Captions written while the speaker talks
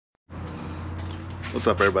What's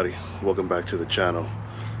up, everybody? Welcome back to the channel.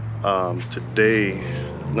 Today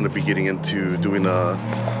I'm going to be getting into doing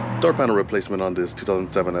a door panel replacement on this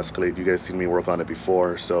 2007 Escalade. You guys seen me work on it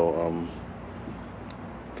before. So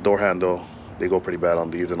the door handle, they go pretty bad on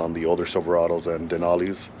these and on the older Silverados and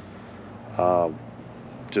Denali's.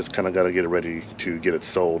 Just kind of got to get it ready to get it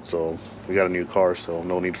sold. So we got a new car, so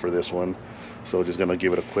no need for this one. So just gonna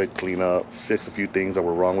give it a quick clean up, fix a few things that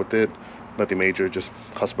were wrong with it. Nothing major, just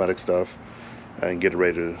cosmetic stuff, and get it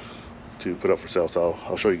ready to put up for sale. So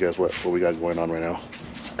I'll show you guys what we got going on right now.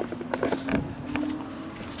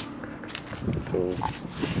 So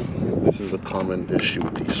this is the common issue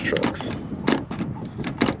with these trucks.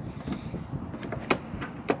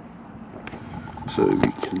 So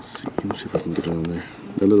you can see, let me see if I can get it on there.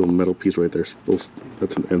 That little metal piece right there,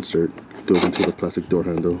 that's an insert. It goes into the plastic door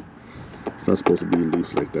handle. It's not supposed to be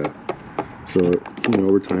loose like that. So, you know,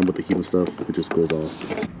 over time with the heat and stuff, it just goes off.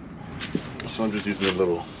 So I'm just using a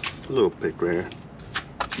little pick right here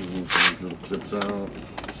to move these little clips out.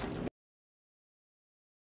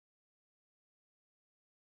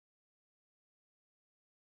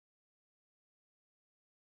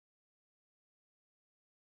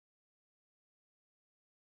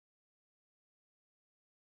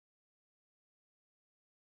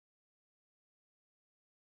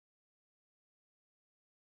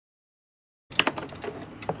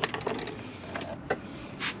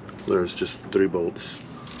 There's just 3 bolts.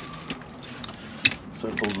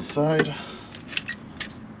 Set those aside.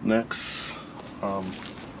 Next,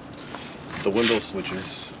 the window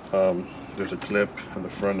switches. There's a clip in the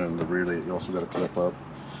front and the rear. You also got a clip up.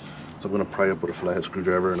 So I'm going to pry up with a flathead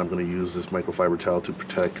screwdriver, and I'm going to use this microfiber towel to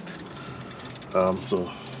protect. So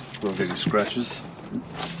we'll get any scratches.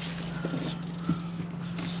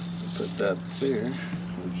 Put that there.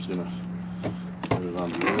 I'm just going to set it on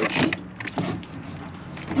the edge.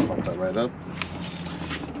 Pop that right up.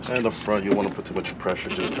 And the front, you want to put too much pressure,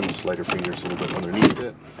 just kind of slide your fingers a little bit underneath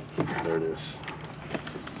it. There it is.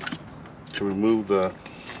 To remove all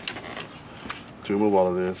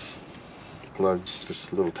of this, plugs,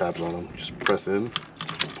 just little tabs on them. You just press in,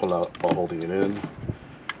 pull out while holding it in.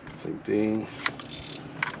 Same thing.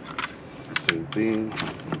 Same thing.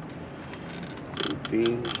 Same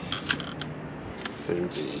thing. Same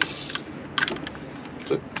thing.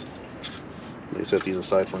 That's it. Let me set these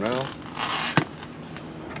aside for now.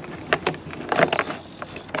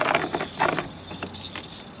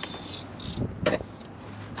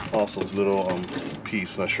 Also, this little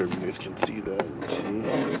piece, not sure if you guys can see that. Let's see.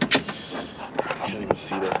 Can't even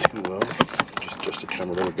see that too well. Just the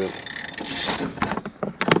camera a little bit.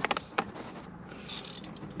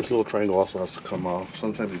 This little triangle also has to come off.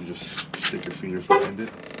 Sometimes you can just stick your fingers behind it.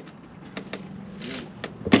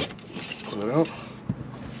 Pull it out.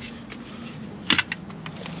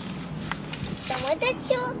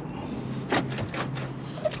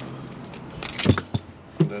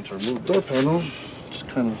 And then to remove the door panel, just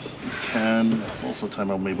kind of can. Most of the time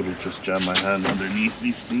I'm able to just jam my hand underneath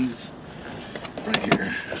these things right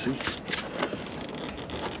here. See?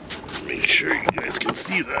 Make sure you guys can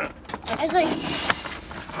see that. I'm going to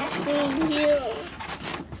you.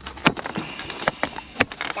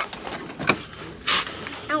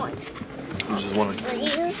 You just want to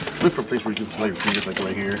look for a place where you can slide your fingers like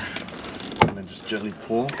right here, and then just gently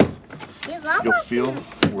pull. You'll feel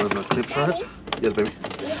where the clips are. Yes, baby.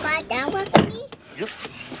 You got that one for me? Yep.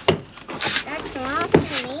 That's small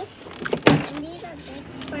for me. And these are big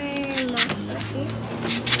for Mom.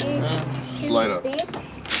 Slide up. Big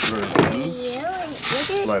for you. And this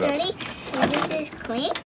is Slide dirty. up. And this is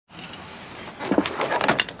clean.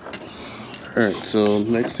 Alright, so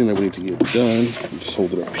next thing that we need to get done, just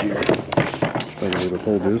hold it up here. If I can able to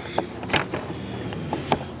hold this.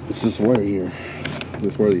 It's this wire here.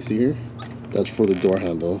 This wire you see here? That's for the door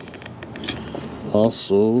handle.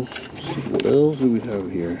 Also, let's see what else do we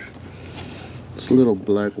have here. This little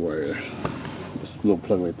black wire. This little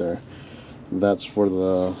plug right there. That's for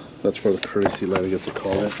the courtesy light, I guess they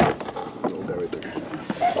call it. Little guy right there.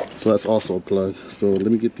 So that's also a plug. So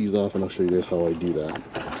let me get these off and I'll show you guys how I do that.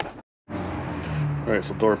 Alright,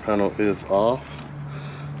 so door panel is off.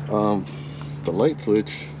 The light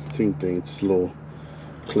switch, same thing, it's just a little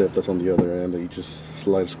clip that's on the other end that you just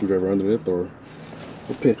slide a screwdriver underneath or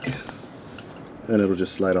a pick and it'll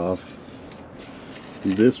just slide off.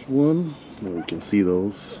 This one, and we can see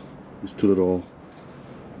these 2 little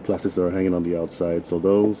plastics that are hanging on the outside, so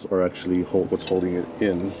those are actually what's holding it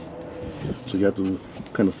in. So you have to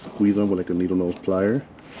kind of squeeze them with like a needle nose plier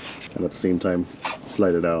and at the same time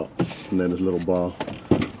slide it out, and then this little ball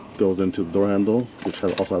goes into the door handle, which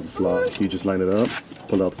also has a slot. You just line it up,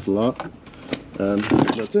 pull out the slot, and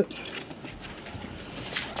that's it.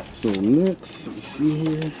 So next, let's see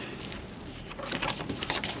here.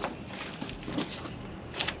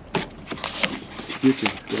 Get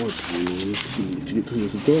this door handle. Let's see. To get to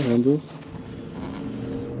this door handle.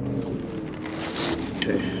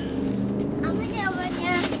 Okay. I'll put it over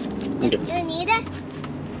here. Okay. You need it?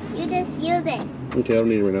 You just use it. Okay, I don't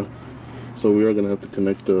need it right now. So we are gonna have to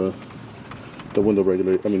connect the window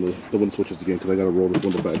regulator. I mean the window switches again, because I gotta roll this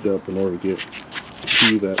window back up in order to get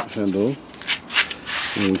to that handle.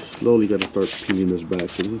 And we slowly gotta start peeling this back.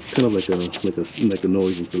 So this is kind of like a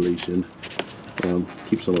noise insulation.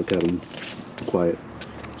 Keep some of the cabin quiet.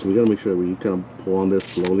 So we gotta make sure that we kind of pull on this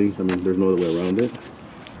slowly. I mean, there's no other way around it.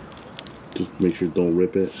 Just make sure don't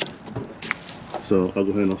rip it. So I'll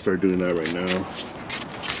go ahead and I'll start doing that right now.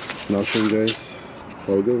 And I'll show you guys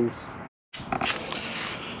how it goes.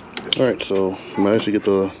 Alright, so I managed to get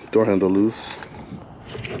the door handle loose.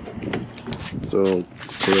 So,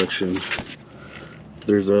 correction.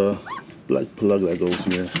 There's a black plug that goes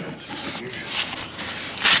here.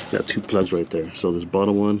 Got two plugs right there. So this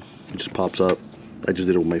bottom one, it just pops up. I just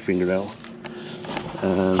did it with my finger now.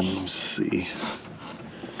 And let's see.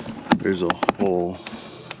 There's a hole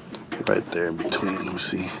right there in between. Let me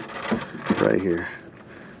see. Right here.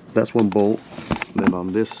 That's one bolt. And then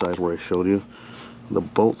on this side where I showed you, the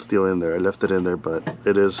bolt's still in there. I left it in there, but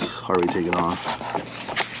it is already taken off.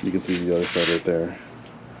 You can see the other side right there.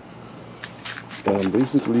 And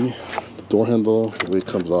basically, the door handle, the way it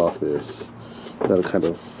comes off is gotta kind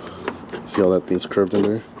of see how that thing's curved in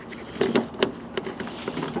there.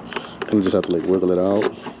 And you just have to like wiggle it out,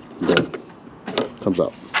 and then it comes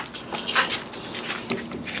out.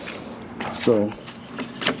 So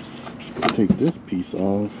take this piece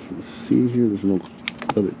off. Let's see here, there's no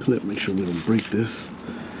other clip. Make sure we don't break this.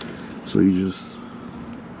 So you just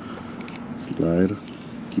slide,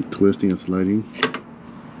 keep twisting and sliding.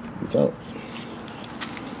 It's out.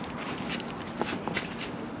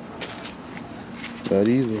 That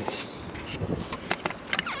easy.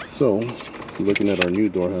 So, looking at our new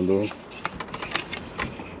door handle.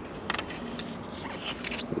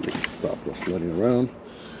 Let me stop sliding around.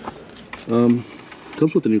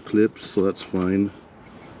 Comes with the new clips, so that's fine.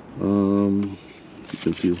 You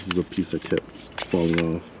can see this is a piece that kept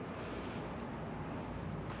falling off.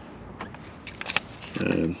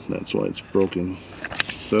 And that's why it's broken.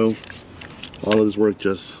 So, all of this work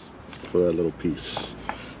just for that little piece.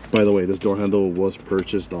 By the way, this door handle was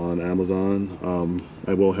purchased on Amazon.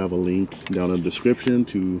 I will have a link down in the description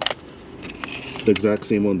to the exact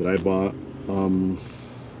same one that I bought.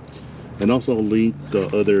 And also I'll link the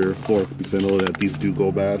other fork, because I know that these do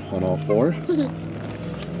go bad on all four.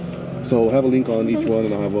 So I'll have a link on each one,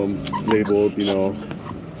 and I'll have them labeled, you know,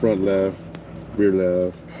 front left,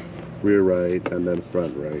 rear right, and then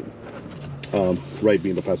front right. Right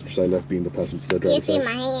being the passenger side, left being the driver's side. You see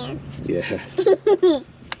my hand? Yeah.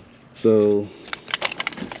 So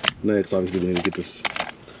next, obviously, we need to get this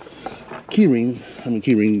key ring,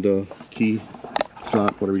 the key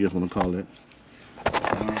slot, whatever you guys want to call it.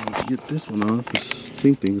 To get this one off, it's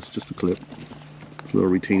same thing, it's just a clip. It's a little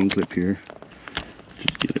retaining clip here.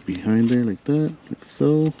 Just get it behind there like that, like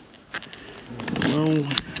so. Come on.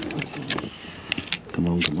 Come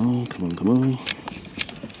on, come on, come on, come on.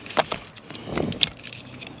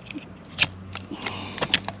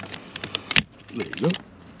 There you go.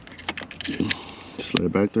 Just slide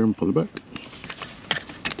it back there and pull it back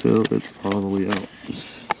till it's all the way out.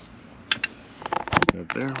 Right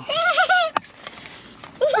there.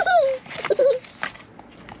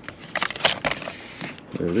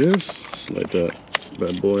 There it is. Slide that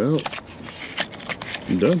bad boy out.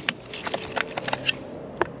 I'm done.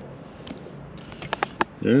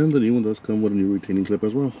 And the new one does come with a new retaining clip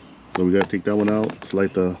as well. So we gotta take that one out,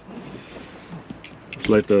 slide the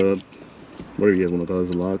whatever you guys want to call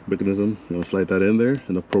it, the lock mechanism. You know, slide that in there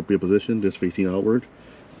in the appropriate position, just facing outward.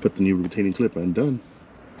 Put the new retaining clip and done.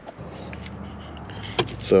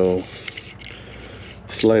 So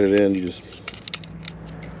slide it in. You just,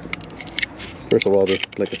 first of all, this,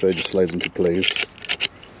 like I said, just slides into place.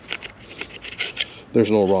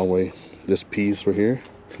 There's no wrong way. This piece right here,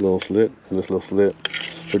 this little slit and this little slit,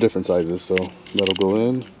 they're different sizes, so that'll go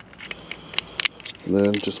in. And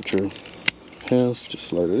then just with your hands, just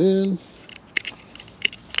slide it in.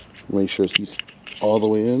 Make sure it's all the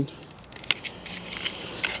way in.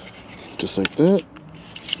 Just like that.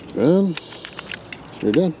 And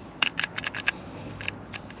you're done.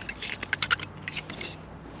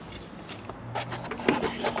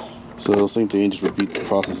 So same thing, just repeat the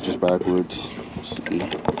process just backwards. See.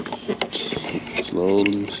 Just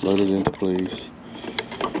slowly slide it into place.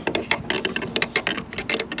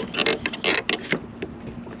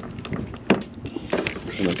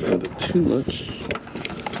 I'm not gonna do too much.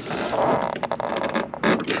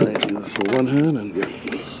 Try and do this with one hand, and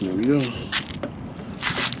there we go.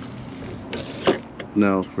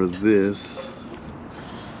 Now for this,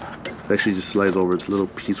 it actually just slides over its little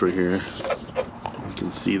piece right here. You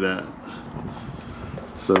can see that.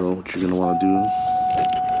 So what you're gonna want to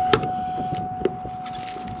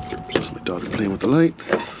do, just my daughter playing with the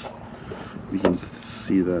lights. You can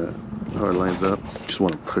see that how it lines up. Just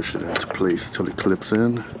want to push it into place until it clips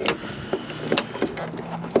in.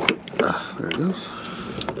 There it goes.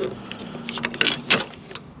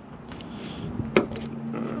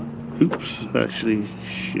 Oops, actually,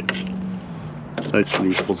 shit. Actually,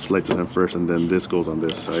 you're supposed to select this end first, and then this goes on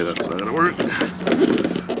this side. That's not gonna work.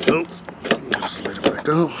 So, just slide it back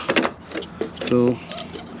out. So,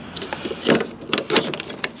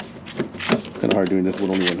 kind of hard doing this with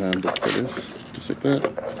only one hand, but for this, just like that.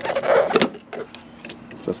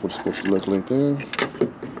 So that's what it's supposed to look like there.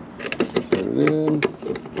 Set it in.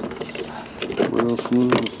 Real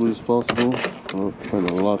smooth, as smooth as possible. I'm trying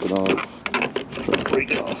to lock it off. Try to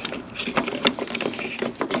break it off.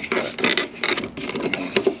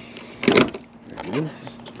 There it is.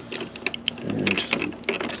 And just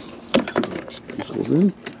this goes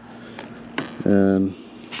in. And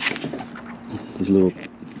this little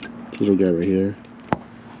guy right here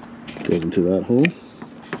goes into that hole.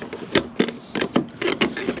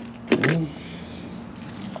 And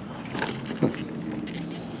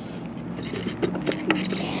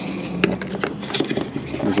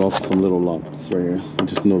there's also some little locks right here. You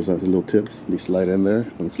just notice that the little tips, they slide in there.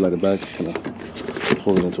 When you slide it back, kind of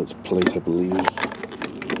hold it into its place, I believe. Alright,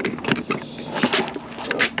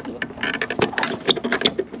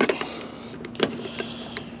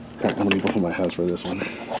 I'm gonna need both of my hands for this one.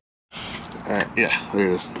 Alright, yeah, there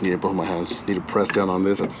it is. You need both of my hands. Need to press down on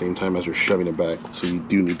this at the same time as you're shoving it back. So you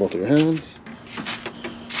do need both of your hands.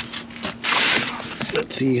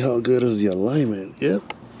 Let's see how good is the alignment.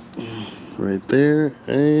 Yep. Right there,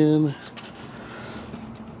 and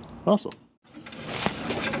awesome.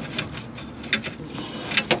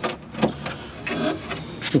 Got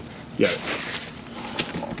it.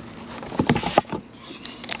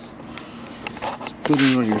 Just put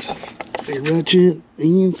it on your ratchet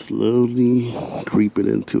and slowly creep it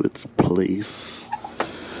into its place.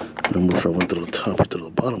 Remember if I went to the top or to the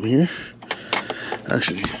bottom here.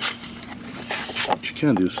 Actually, what you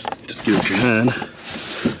can do is just give it your hand.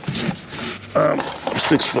 I'm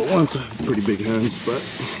 6'1", so I have pretty big hands, but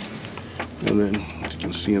and then as you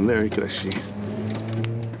can see in there, you could actually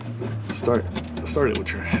start it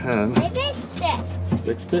with your hand. I fixed it.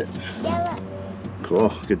 Fixed it? Yeah.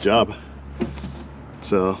 Cool, good job.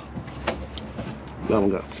 So that one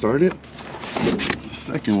got started. The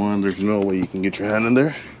second one, there's no way you can get your hand in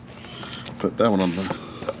there. Put that one on the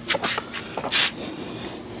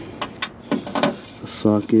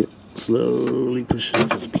socket. Slowly push it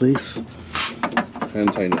into its place.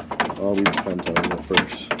 Hand tighten it. Always hand tighten it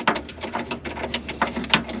first.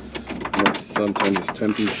 And sometimes it's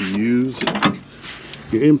tempting to use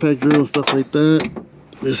your impact drill and stuff like that.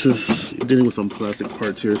 This is, you're dealing with some plastic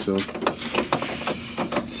parts here, so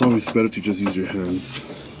it's always better to just use your hands.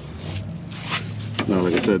 Now,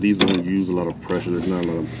 like I said, these don't use a lot of pressure. There's not a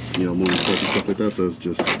lot of, moving parts and stuff like that, so it's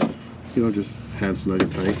just, just hand snug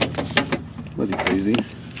it tight. Nothing crazy.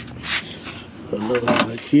 Another one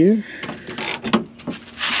back here.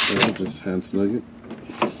 And just hand snug it.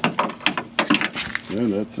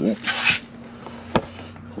 And that's it.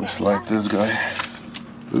 Just like this guy.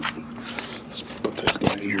 Oop. Let's put this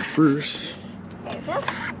guy here first. There you go.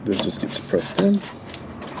 This just gets pressed in.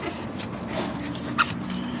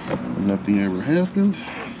 Nothing ever happens.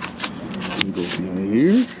 So it goes behind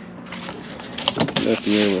here.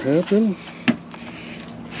 Nothing ever happened.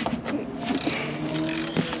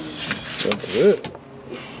 That's it.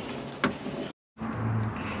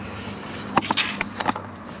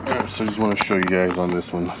 Alright, so I just want to show you guys on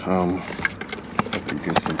this one. If you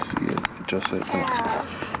guys can see it. Adjust it. I'm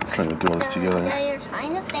trying to do all this together. So you're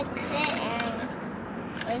trying to fix it, and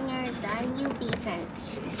when you're done, you be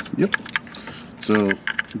finished. Yep. So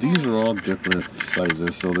these are all different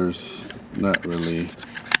sizes, so there's not really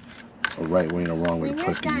a right way and a wrong way to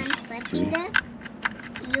put these. Flipping them,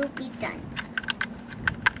 you'll be done.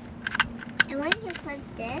 And when you put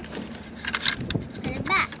this, put it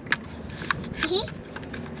back.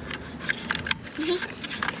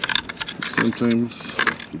 Sometimes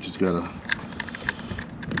you just gotta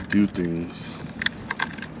do things.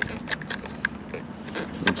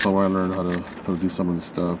 That's how I learned how to do some of this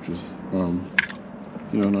stuff. Just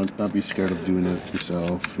not be scared of doing it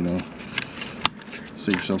yourself.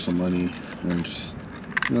 Save yourself some money and just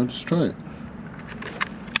try it.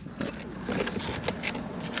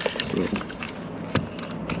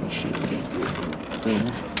 there.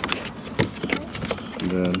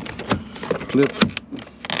 And then clip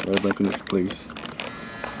right back in its place.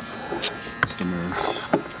 It's the mess.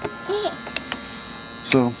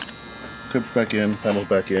 So clips back in, panels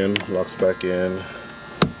back in, locks back in.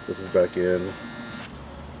 This is back in.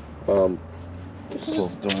 Close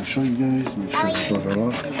the door and show you guys. Make sure the doors are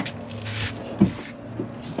locked.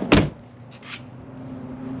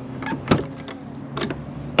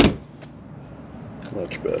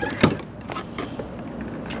 Much better.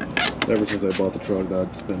 Ever since I bought the truck,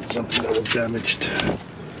 that's been something that was damaged.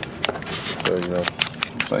 So, you know,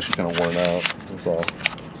 it's actually kind of worn out. That's all.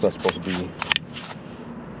 It's not supposed to be.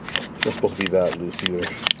 It's not supposed to be that loose either.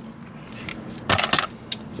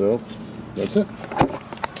 So, that's it.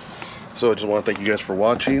 So, I just want to thank you guys for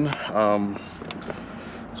watching.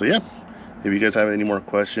 So, yeah. If you guys have any more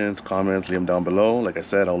questions, comments, leave them down below. Like I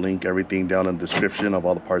said, I'll link everything down in the description of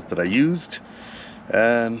all the parts that I used.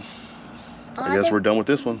 And I guess we're done with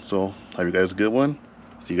this one. So have you guys a good one.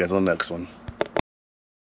 See you guys on the next one.